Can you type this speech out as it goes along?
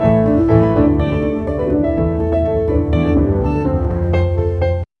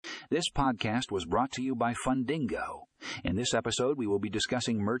This podcast was brought to you by Fundingo. In this episode, we will be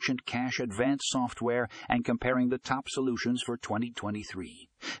discussing Merchant Cash Advance software and comparing the top solutions for 2023.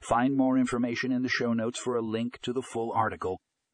 Find more information in the show notes for a link to the full article.